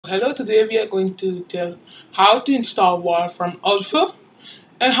Hello, today we are going to tell how to install Wolframalpha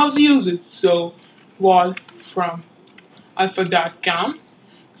and how to use it. So, wolframalpha.com.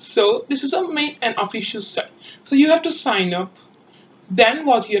 So, this is a main and official site. So, you have to sign up. Then,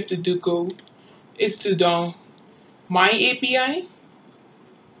 what you have to do is to download My API.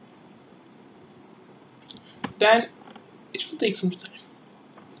 Then, it will take some time.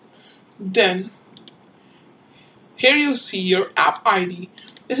 Then, here you see your app ID.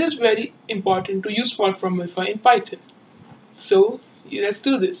 This is very important to use Wolframalpha in Python. So let's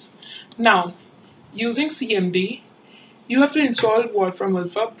do this. Now, using CMD, you have to install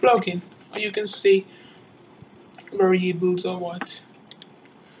Wolframalpha plugin, or you can say variables or what.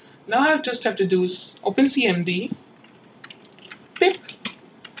 Now I just have to do is open CMD, pip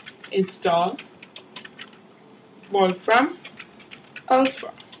install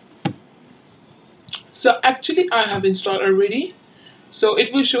Wolframalpha. So actually I have installed already, so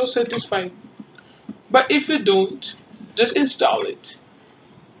it will show satisfied. But if you don't, just install it.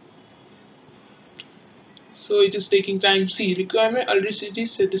 So it is taking time. See, requirement already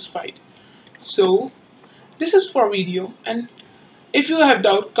satisfied. So this is for video, and if you have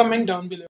doubt, comment down below.